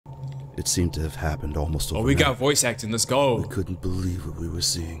It seemed to have happened almost overnight. Oh, we got voice acting. Let's go. We couldn't believe what we were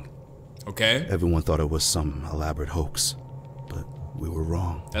seeing. Okay. Everyone thought it was some elaborate hoax, but we were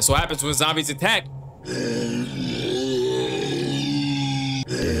wrong. That's what happens when zombies attack.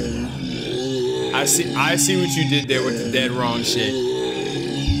 I see what you did there with the dead wrong shit.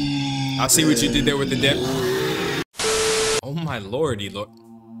 I see what you did there with the dead. Oh my lordy, Lord.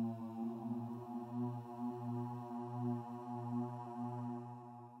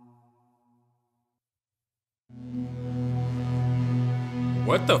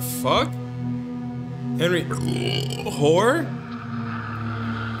 What the fuck? Henry whore?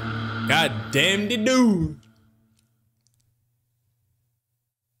 God damn the dude.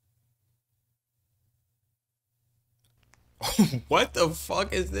 What the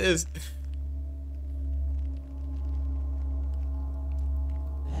fuck is this?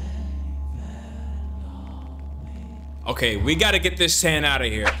 Okay, we gotta get this sand out of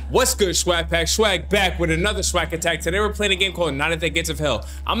here. What's good, Swag Pack? Swag back with another Swag Attack. Today we're playing a game called Night at the Gates of Hell.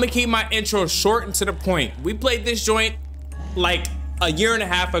 I'm gonna keep my intro short and to the point. We played this joint like a year and a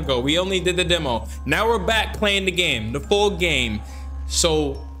half ago. We only did the demo. Now we're back playing the game, the full game.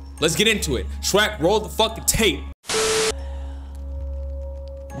 So let's get into it. Swag, roll the fucking tape.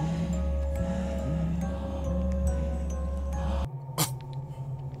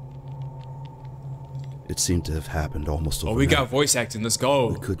 It seemed to have happened almost overnight. Oh, we got voice acting. Let's go.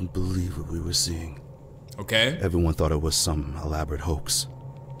 We couldn't believe what we were seeing. Okay. Everyone thought it was some elaborate hoax,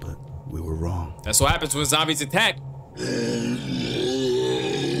 but we were wrong. That's what happens when zombies attack.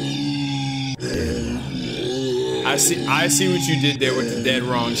 I see what you did there with the dead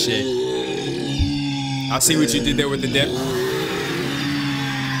wrong shit. I see what you did there with the dead.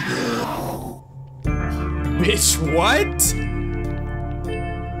 Bitch, what?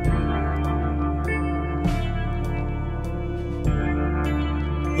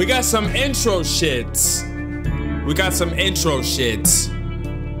 We got some intro shits. We got some intro shits.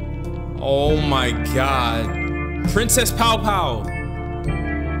 Oh my god. Princess Pow Pow.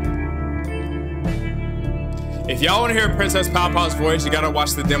 If y'all want to hear Princess Pow Pow's voice, you gotta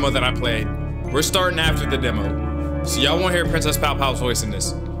watch the demo that I played. We're starting after the demo. So y'all want to hear Princess Pow Pow's voice in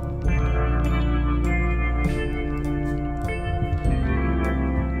this.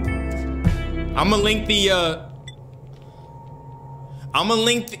 I'm gonna link the I'm gonna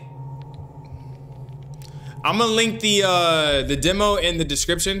link the demo in the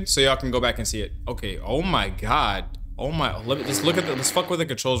description so y'all can go back and see it. Okay. Oh my god. Oh my. Let me just look at the. Let's fuck with the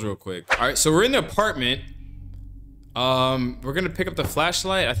controls real quick. All right. So we're in the apartment. We're gonna pick up the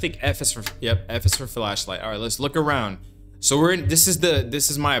flashlight. I think F is for. Yep. F is for flashlight. All right. Let's look around. So we're in. This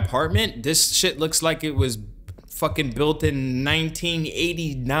is my apartment. This shit looks like it was fucking built in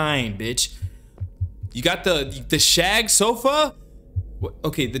 1989, bitch. You got the shag sofa.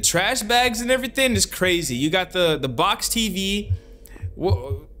 Okay, the trash bags and everything is crazy. You got the box TV.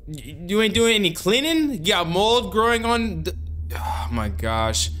 What, you ain't doing any cleaning? You got mold growing on the, oh my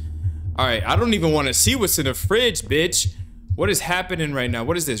gosh. All right, I don't even want to see what's in the fridge, bitch. What is happening right now?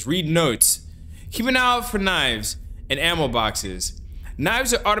 What is this? Read notes. Keep an eye out for knives and ammo boxes.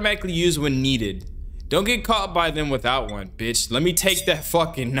 Knives are automatically used when needed. Don't get caught by them without one, bitch. Let me take that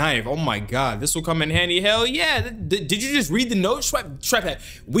fucking knife. Oh my god, this will come in handy. Hell yeah. Did you just read the note? Swipe that.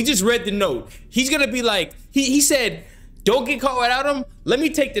 We just read the note. He's gonna be like, he said, don't get caught without him. Let me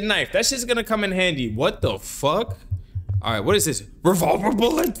take the knife. That shit's gonna come in handy. What the fuck? All right, what is this? Revolver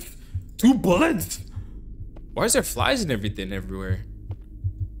bullets? 2 bullets? Why is there flies and everything everywhere?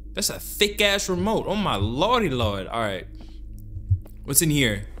 That's a thick ass remote. Oh my lordy lord. All right. What's in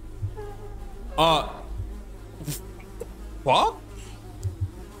here? What?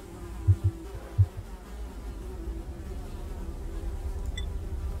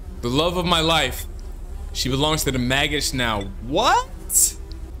 The love of my life. She belongs to the maggots now. What?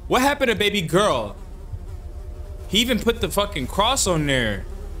 What happened to baby girl? He even put the fucking cross on there.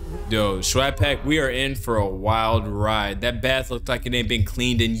 Yo, Swag Pack, we are in for a wild ride. That bath looked like it ain't been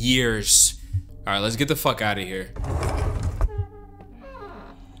cleaned in years. All right, let's get the fuck out of here.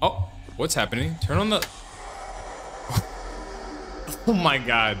 Oh, what's happening? Turn on the... Oh my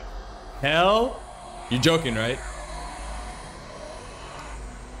god. Hell? You're joking, right?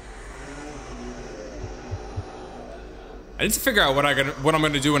 I need to figure out what I'm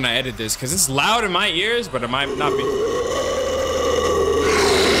gonna do when I edit this, because it's loud in my ears, but it might not be.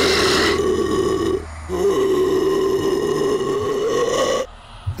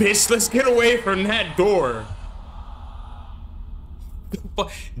 Bitch, let's get away from that door.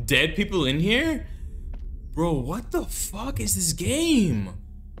 Dead people in here? Bro, what the fuck is this game?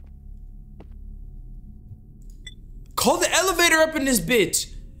 Call the elevator up in this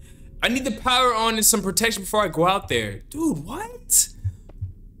bitch. I need the power on and some protection before I go out there. Dude, what?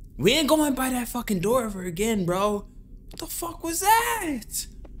 We ain't going by that fucking door ever again, bro. What the fuck was that?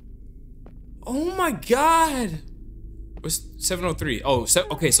 Oh my god. What's 703? Oh,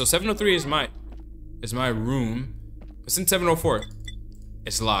 okay, so 703 is my room. What's in 704?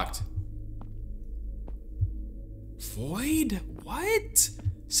 It's locked. Void? What?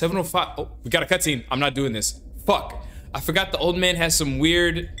 705. Oh, we got a cutscene. I'm not doing this. Fuck. I forgot the old man has some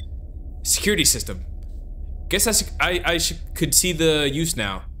weird security system. Guess I could see the use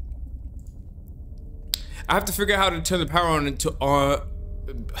now. I have to figure out how to turn the power on into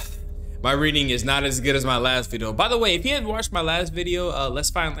my reading is not as good as my last video. By the way, if you haven't watched my last video, Let's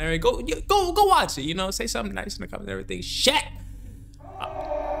Find Larry, go watch it. You know, say something nice in the comments and everything. Shit.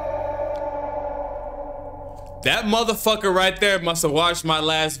 That motherfucker right there must have watched my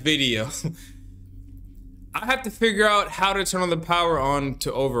last video. I have to figure out how to turn on the power on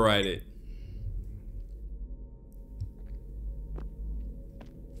to override it.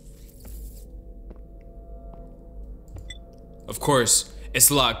 Of course, it's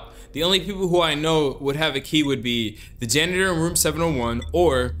locked. The only people who I know would have a key would be the janitor in room 701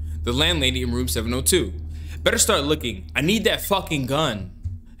 or the landlady in room 702. Better start looking. I need that fucking gun.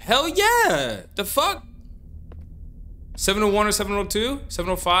 Hell yeah! The fuck? 701 or 702?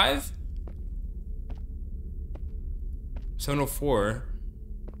 705? 704?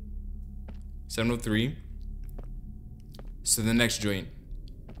 703? So the next joint.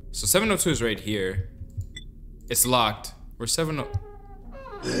 So 702 is right here. It's locked. We're 70.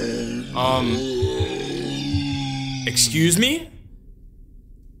 Excuse me?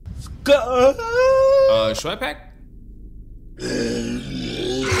 Should I pack?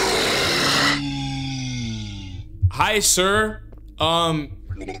 Hi, sir.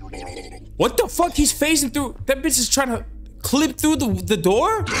 What the fuck? He's phasing through. That bitch is trying to clip through the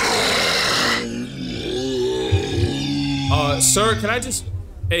door? Sir, can I just...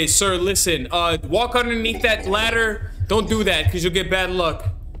 Hey, sir, listen. Walk underneath that ladder. Don't do that, because you'll get bad luck.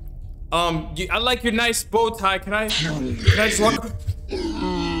 I like your nice bow tie. Can I just walk?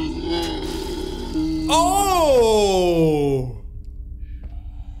 Oh!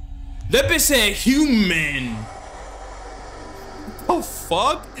 That bitch said human. Oh,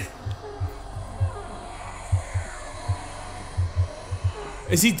 fuck?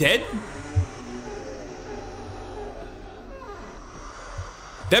 Is he dead?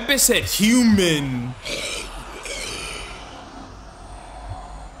 That bitch said human.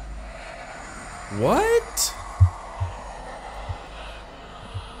 What?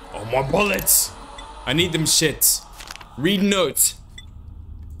 Oh, more bullets. I need them shits. Read notes.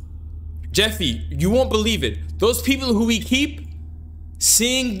 Jeffy, you won't believe it. Those people who we keep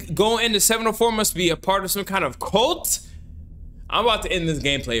seeing go into 704 must be a part of some kind of cult. I'm about to end this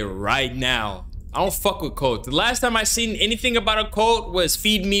gameplay right now. I don't fuck with cults. The last time I seen anything about a cult was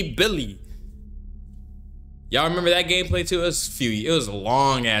Feed Me Billy. Y'all remember that gameplay too? It was a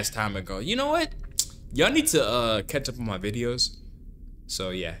long ass time ago. You know what? Y'all need to catch up on my videos.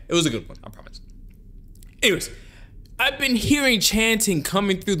 So yeah, it was a good one, I promise. Anyways, I've been hearing chanting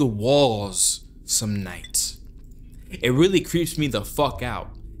coming through the walls some nights. It really creeps me the fuck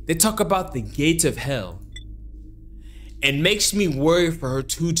out. They talk about the gates of hell. It makes me worry for her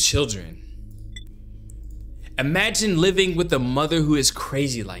 2 children. Imagine living with a mother who is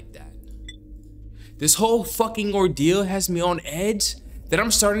crazy like that. This whole fucking ordeal has me on edge that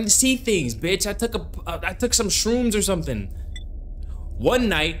I'm starting to see things, bitch. I took some shrooms or something. One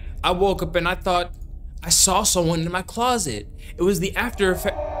night, I woke up and I thought I saw someone in my closet. It was the after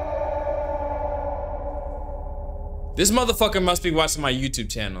effect. This motherfucker must be watching my YouTube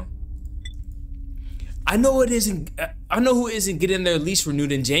channel. I know who isn't getting their lease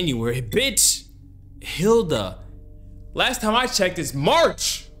renewed in January, bitch. Hilda. Last time I checked, it's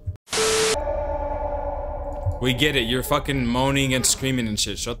March. We get it. You're fucking moaning and screaming and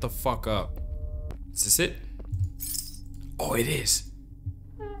shit. Shut the fuck up. Is this it? Oh, it is.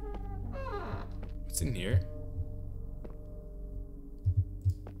 What's in here?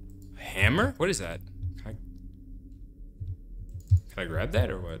 A hammer? What is that? Can I grab that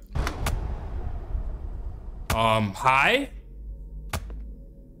or what? Hi?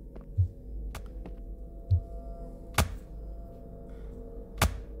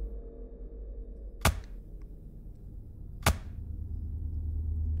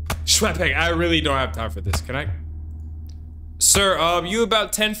 Sweatpack, I really don't have time for this. Can I? Sir, you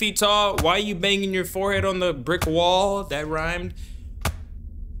about 10 feet tall. Why are you banging your forehead on the brick wall? That rhymed.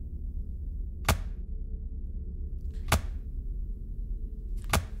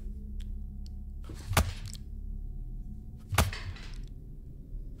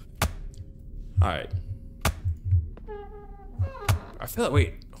 Alright. I feel like,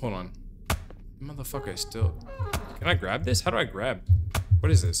 wait, hold on. Motherfucker is still. Can I grab this? How do I grab?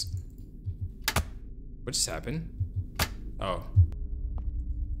 What is this? What just happened? Oh.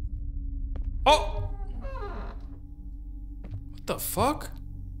 Oh! What the fuck?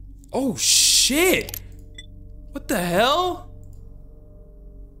 Oh shit! What the hell?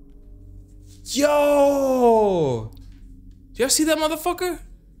 Yo! Do y'all see that motherfucker?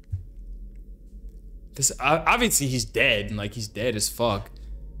 This obviously he's dead. Like he's dead as fuck.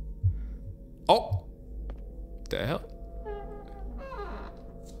 Oh! What the hell?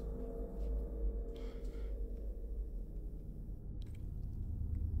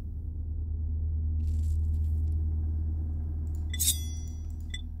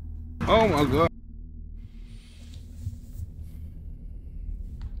 Oh my god.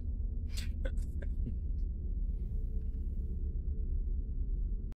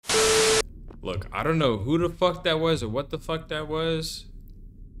 Look, I don't know who the fuck that was or what the fuck that was.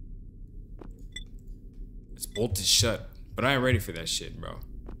 It's bolted shut, but I ain't ready for that shit, bro.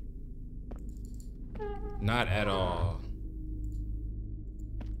 Not at all.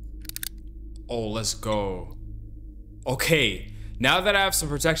 Oh, let's go. Okay, now that I have some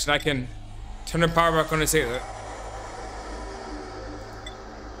protection, I can turn the power back on and say that.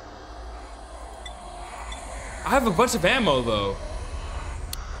 I have a bunch of ammo though.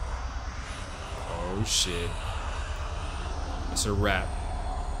 Oh shit. It's a wrap.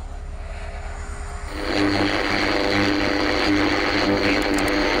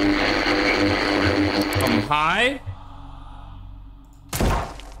 I'm high.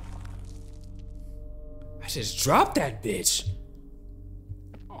 I just dropped that bitch.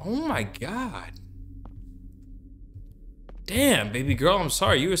 Oh my god. Damn, baby girl, I'm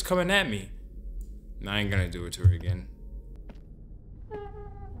sorry. You was coming at me. No, I ain't gonna do it to her again.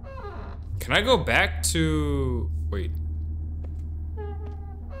 Can I go back to... Wait.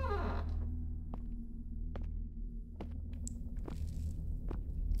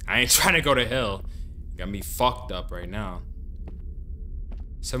 I ain't trying to go to hell. Got me fucked up right now.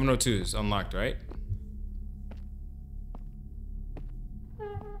 702 is unlocked, right?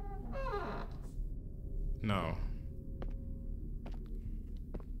 No.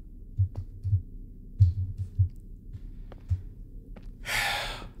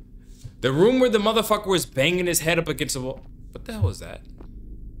 The room where the motherfucker was banging his head up against the wall. What the hell was that?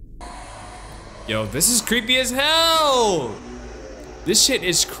 Yo, this is creepy as hell! This shit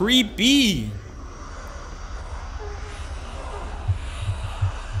is creepy!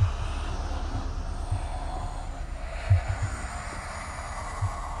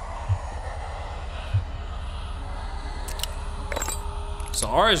 So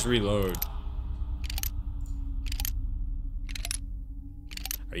ours reload.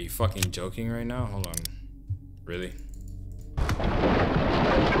 Are you fucking joking right now? Hold on. Really?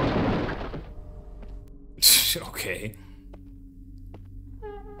 Okay.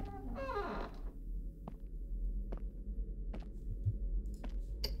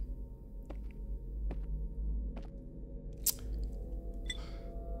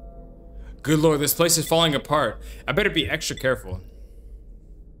 Good lord, this place is falling apart. I better be extra careful.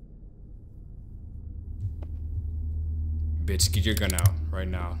 Bitch, get your gun out right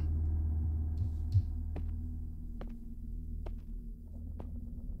now.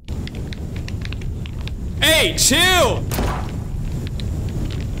 Hey, chill!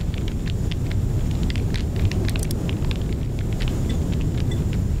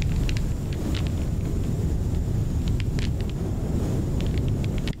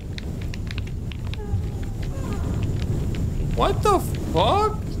 What the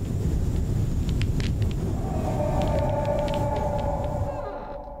fuck?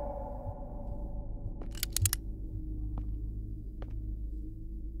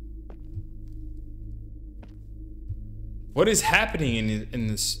 What is happening in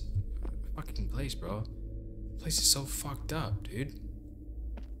this fucking place, bro? This place is so fucked up, dude.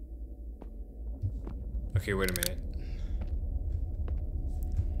 Okay, wait a minute.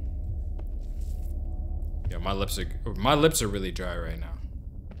 Yeah, my lips are really dry right now.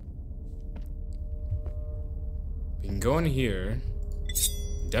 We can go in here.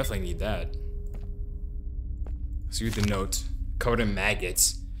 Definitely need that. Let's read the note. Covered in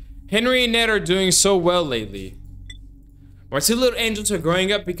maggots. Henry and Ned are doing so well lately. Our two little angels are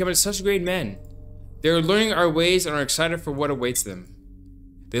growing up, becoming such great men. They are learning our ways and are excited for what awaits them.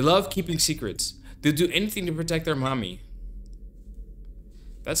 They love keeping secrets. They'll do anything to protect their mommy.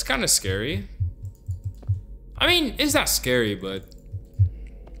 That's kind of scary. I mean, it's not scary, but...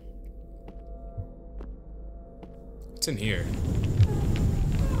 What's in here?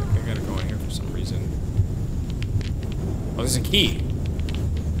 I gotta go in here for some reason. Oh, there's a key.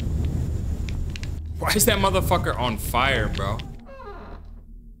 Why is that motherfucker on fire, bro?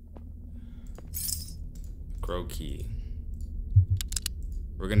 Grow key.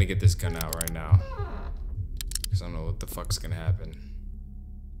 We're gonna get this gun out right now. Because I don't know what the fuck's gonna happen.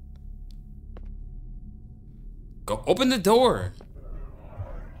 Go open the door.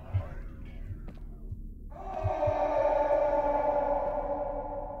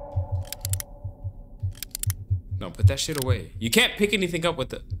 No, put that shit away. You can't pick anything up with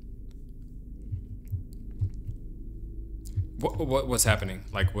the... What's happening?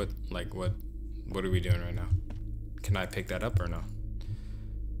 What are we doing right now? Can I pick that up or no?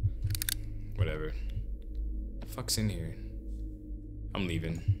 Whatever. The fuck's in here? I'm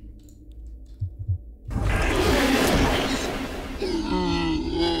leaving.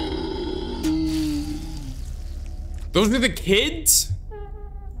 Those are the kids?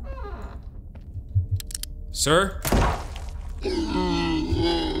 Sir?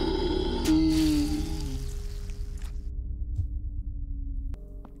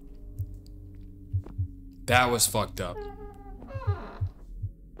 That was fucked up.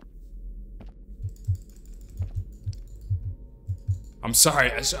 I'm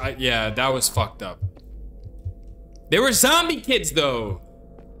sorry. Yeah, that was fucked up. They were zombie kids, though.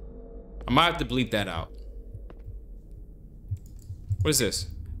 I might have to bleep that out. What is this?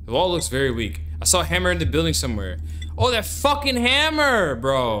 The wall looks very weak. I saw a hammer in the building somewhere. Oh, that fucking hammer,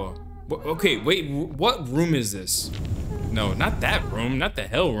 bro. Okay, wait. What room is this? No, not that room. Not the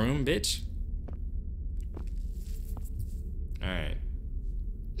hell room, bitch. All right.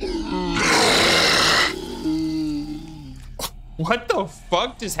 What the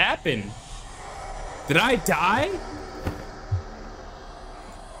fuck just happened? Did I die?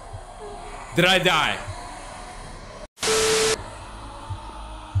 Did I die?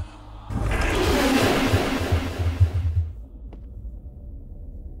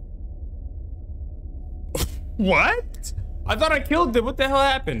 What? I thought I killed them. What the hell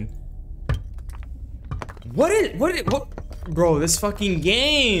happened? What? Bro, this fucking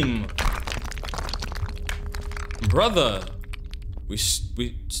game. Brother. We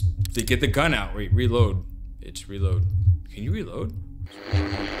get the gun out. Wait, reload. Bitch, reload. Can you reload?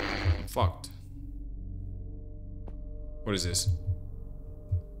 I'm fucked. What is this?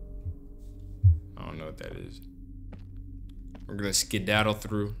 I don't know what that is. We're gonna skedaddle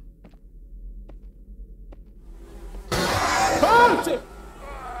through. Oh, shit.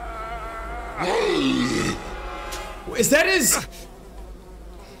 Is that his?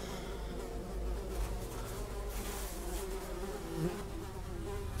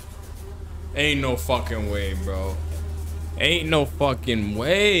 Ain't no fucking way, bro. Ain't no fucking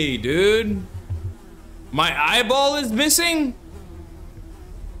way, dude. My eyeball is missing?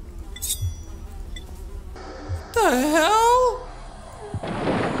 What the hell?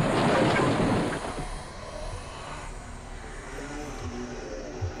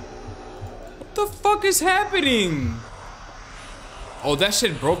 What the fuck is happening? Oh, that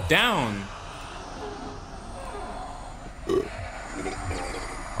shit broke down.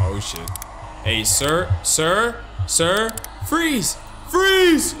 Oh shit. Hey, sir, freeze!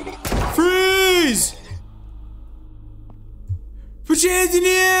 Freeze! Freeze! Put your hands in the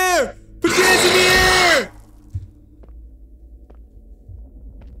air! Put your hands in the air!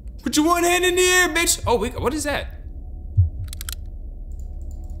 Put your one hand in the air, bitch! Oh, wait, what is that?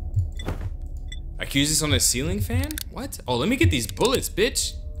 I can use this on the ceiling fan? What? Oh, let me get these bullets,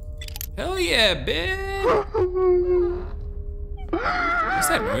 bitch. Hell yeah, bitch! What's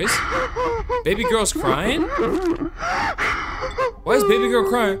that noise? Baby girl's crying? Why is baby girl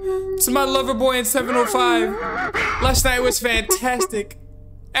crying? It's my lover boy in 705. Last night was fantastic.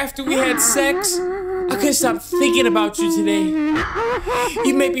 After we had sex, I couldn't stop thinking about you today.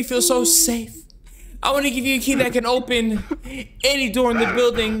 You make me feel so safe. I want to give you a key that can open any door in the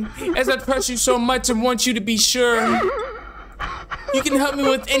building, as I trust you so much and want you to be sure. You can help me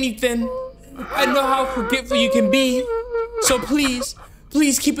with anything. I know how forgetful you can be. So please,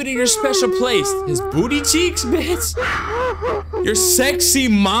 please keep it in your special place. His booty cheeks, bitch? Your sexy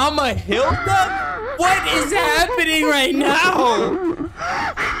mama Hilda? What is happening right now?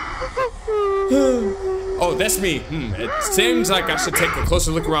 Oh, that's me. It seems like I should take a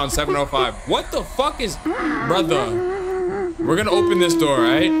closer look around 705. What the fuck is... Brother. We're gonna open this door,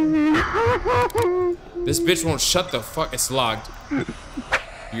 right? This bitch won't shut the fuck... It's locked.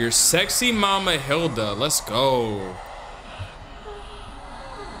 Your sexy mama Hilda. Let's go.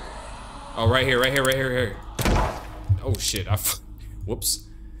 Oh, right here, right here, right here, right here. Oh, shit. Whoops.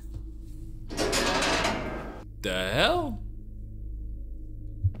 The hell?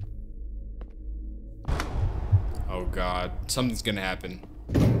 Oh, Oh God, something's gonna happen.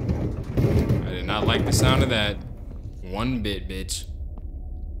 I did not like the sound of that. One bit, bitch.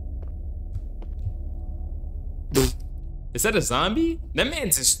 Is that a zombie? That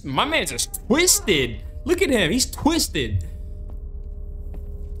man's just, my man's just twisted. Look at him, he's twisted.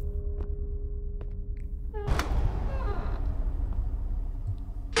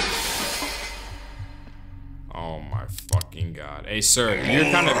 Oh my fucking God. Hey sir,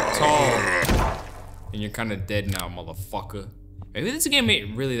 you're kind of tall and you're kind of dead now, motherfucker. Maybe this game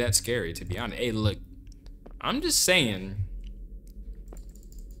ain't really that scary, to be honest. Hey, look, I'm just saying.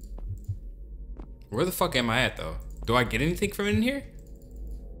 Where the fuck am I at though? Do I get anything from in here?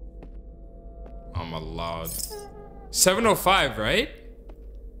 I'm allowed. 7:05, right?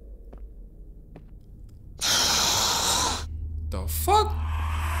 The fuck?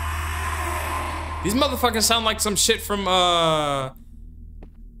 These motherfuckers sound like some shit from uh-oh.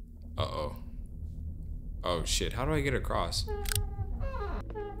 Oh shit, how do I get across?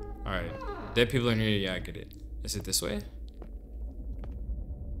 Alright, dead people in here, yeah, I get it. Is it this way?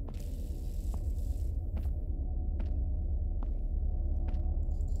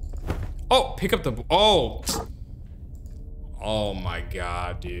 Oh, pick up the, oh! Oh my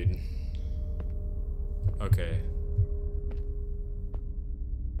God, dude. Okay.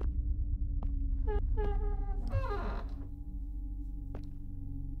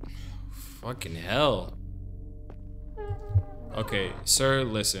 Fucking hell. Okay, sir,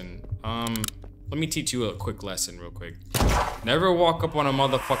 listen. Let me teach you a quick lesson real quick. Never walk up on a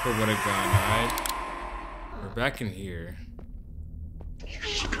motherfucker with a gun, alright? We're back in here. I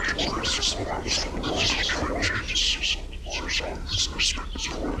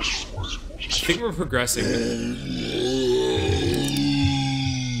think we're progressing.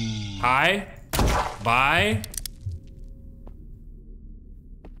 Hi? Bye?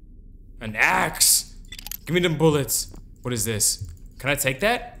 An axe! Give me them bullets. What is this? Can I take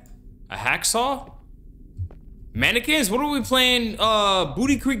that? A hacksaw? Mannequins? What are we playing?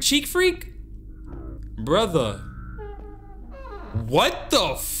 Booty Creek Cheek Freak? Brother. What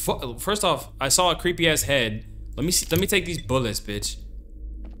the fuck? First off, I saw a creepy ass head. Let me see. Let me take these bullets, bitch.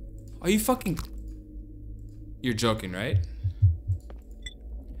 Are you fucking... You're joking, right?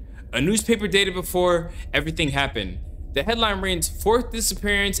 A newspaper dated before everything happened. The headline reads, "Fourth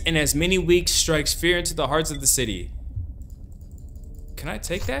disappearance in as many weeks strikes fear into the hearts of the city." Can I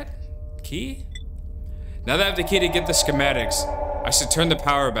take that? Key? Now that I have the key to get the schematics, I should turn the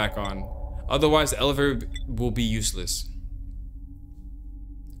power back on. Otherwise, the elevator will be useless.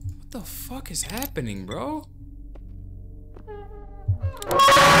 What the fuck is happening, bro?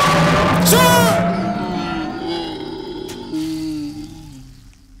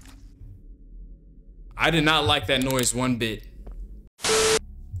 I did not like that noise one bit.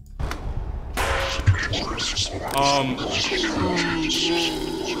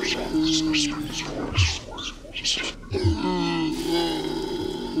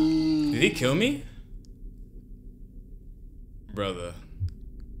 Did he kill me? Brother.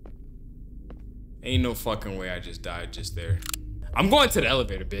 Ain't no fucking way I just died just there. I'm going to the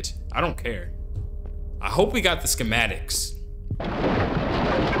elevator, bitch. I don't care. I hope we got the schematics.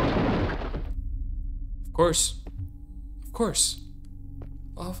 Of course. Of course.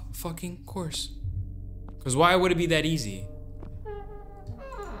 Of fucking course. Because why would it be that easy?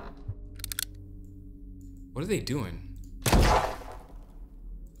 What are they doing?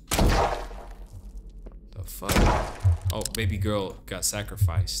 The fuck? Oh, baby girl got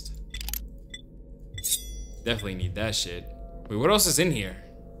sacrificed. Definitely need that shit. Wait, what else is in here?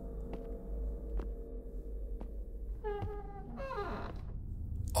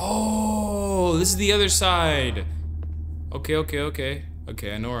 Oh, this is the other side. Okay, okay, okay.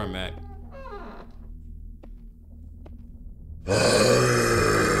 Okay, I know where I'm at.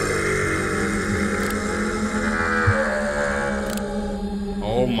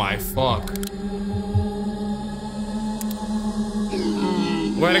 Oh my fuck.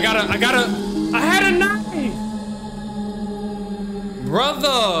 Wait, I had a knife!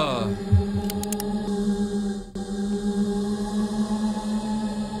 Brother!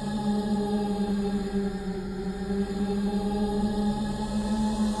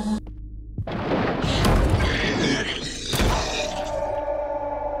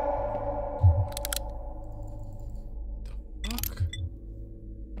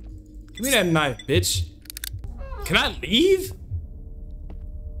 Give me that knife, bitch. Can I leave?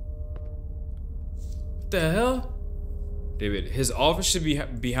 What the hell? David, his office should be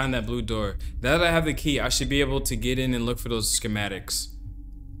behind that blue door. Now that I have the key, I should be able to get in and look for those schematics.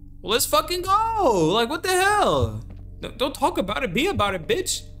 Well, let's fucking go. Like, what the hell? Don't talk about it, be about it,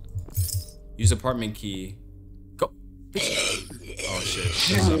 bitch. Use apartment key. Go. Oh shit.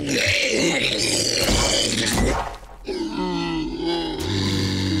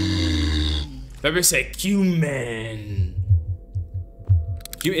 Let me say cumin.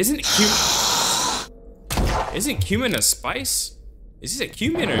 Isn't cumin a spice? Is this a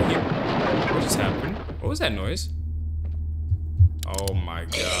cumin or what just happened? What was that noise? Oh my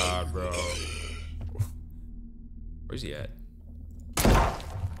god, bro. Where's he at?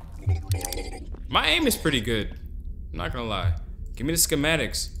 My aim is pretty good. I'm not gonna lie. Give me the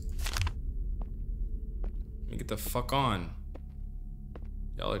schematics. Let me get the fuck on.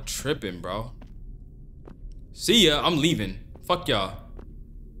 Y'all are tripping, bro. See ya, I'm leaving. Fuck y'all.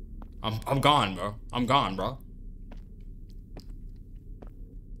 I'm gone, bro. I'm gone, bro.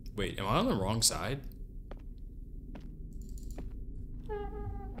 Wait, am I on the wrong side?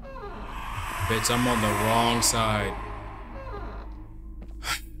 Bitch, I'm on the wrong side.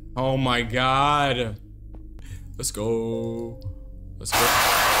 Oh my god. Let's go. Let's go.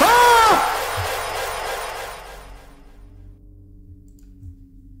 Ah!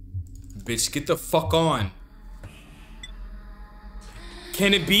 Bitch, get the fuck on.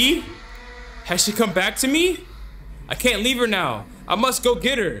 Can it be? Has she come back to me? I can't leave her now. I must go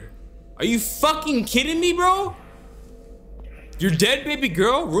get her. Are you fucking kidding me, bro? You're dead, baby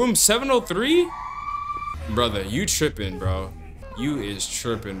girl? Room 703? Brother, you tripping, bro. You is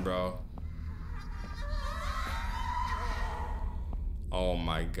tripping, bro. Oh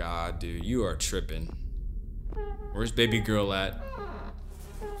my god, dude. You are tripping. Where's baby girl at?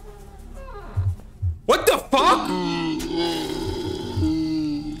 What the fuck?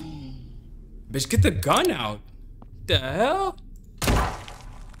 Bitch, get the gun out. The hell?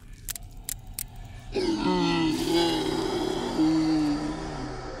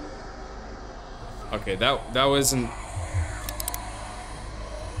 Okay, that wasn't.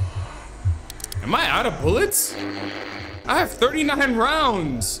 Am I out of bullets? I have 39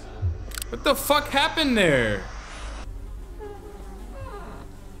 rounds. What the fuck happened there?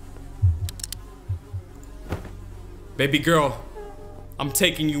 Baby girl, I'm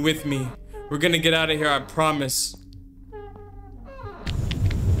taking you with me. We're gonna get out of here, I promise.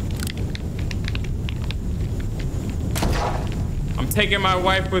 I'm taking my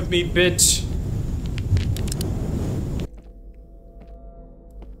wife with me, bitch.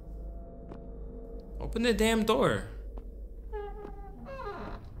 Open the damn door.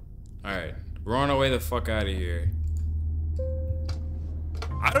 Alright, we're on our way the fuck out of here.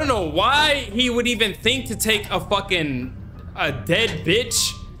 I don't know why he would even think to take a dead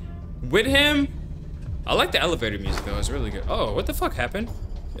bitch with him. I like the elevator music though, it's really good. Oh, what the fuck happened?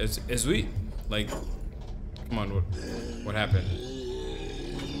 Is we, like, come on, what happened?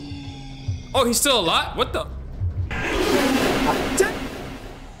 Oh, he's still alive? What the?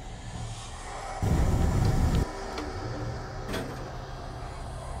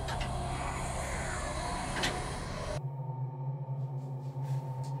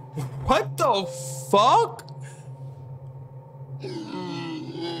 What the fuck?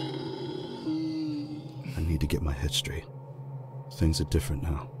 I need to get my head straight. Things are different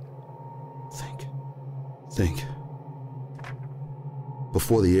now. Think.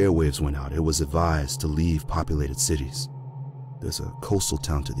 Before the airwaves went out, it was advised to leave populated cities. There's a coastal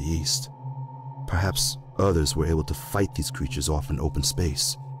town to the east. Perhaps others were able to fight these creatures off in open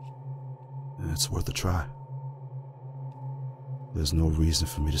space. It's worth a try. There's no reason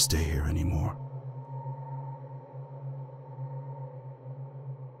for me to stay here anymore.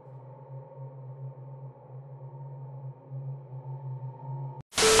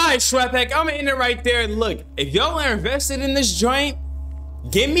 Alright, Schwappack, I'm gonna end it right there. Look, if y'all are invested in this joint,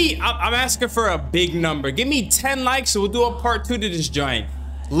 give me, I'm asking for a big number. Give me 10 likes so we'll do a part 2 to this joint.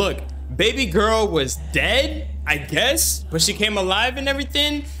 Look, baby girl was dead, I guess, but she came alive and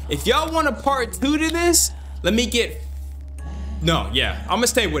everything. If y'all want a part 2 to this, let me get, no, yeah, I'm gonna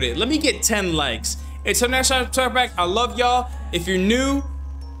stay with it. Let me get 10 likes. Until next time, Schwappack, I love y'all. If you're new,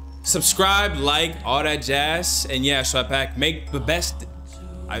 subscribe, like, all that jazz. And yeah, Schwappack, make the best.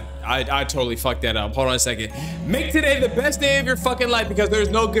 I totally fucked that up. Hold on a second. Make today the best day of your fucking life because there's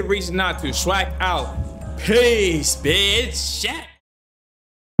no good reason not to. Schwack out. Peace, bitch. Shit.